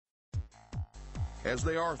As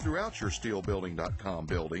they are throughout your SteelBuilding.com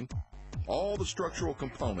building, all the structural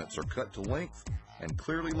components are cut to length and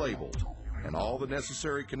clearly labeled, and all the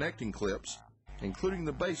necessary connecting clips, including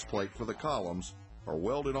the base plate for the columns, are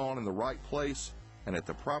welded on in the right place and at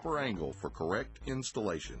the proper angle for correct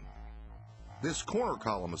installation. This corner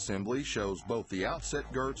column assembly shows both the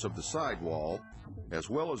outset girts of the sidewall as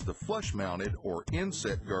well as the flush-mounted or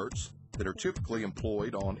inset girts that are typically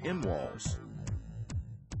employed on end walls.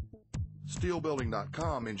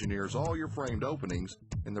 SteelBuilding.com engineers all your framed openings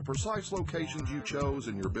in the precise locations you chose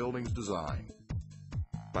in your building's design.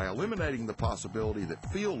 By eliminating the possibility that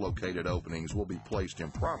field-located openings will be placed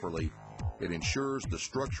improperly, it ensures the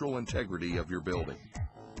structural integrity of your building.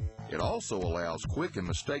 It also allows quick and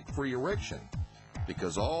mistake-free erection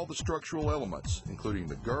because all the structural elements, including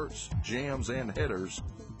the girts, jambs, and headers,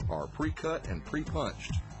 are pre-cut and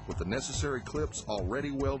pre-punched with the necessary clips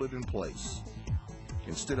already welded in place.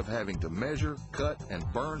 Instead of having to measure, cut, and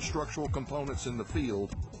burn structural components in the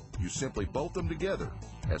field, you simply bolt them together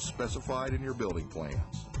as specified in your building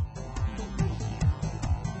plans.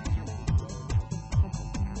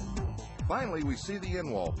 Finally, we see the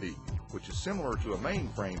end wall peak, which is similar to a main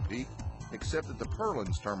frame peak, except that the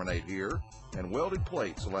purlins terminate here and welded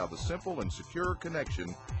plates allow the simple and secure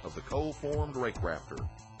connection of the cold-formed rake rafter.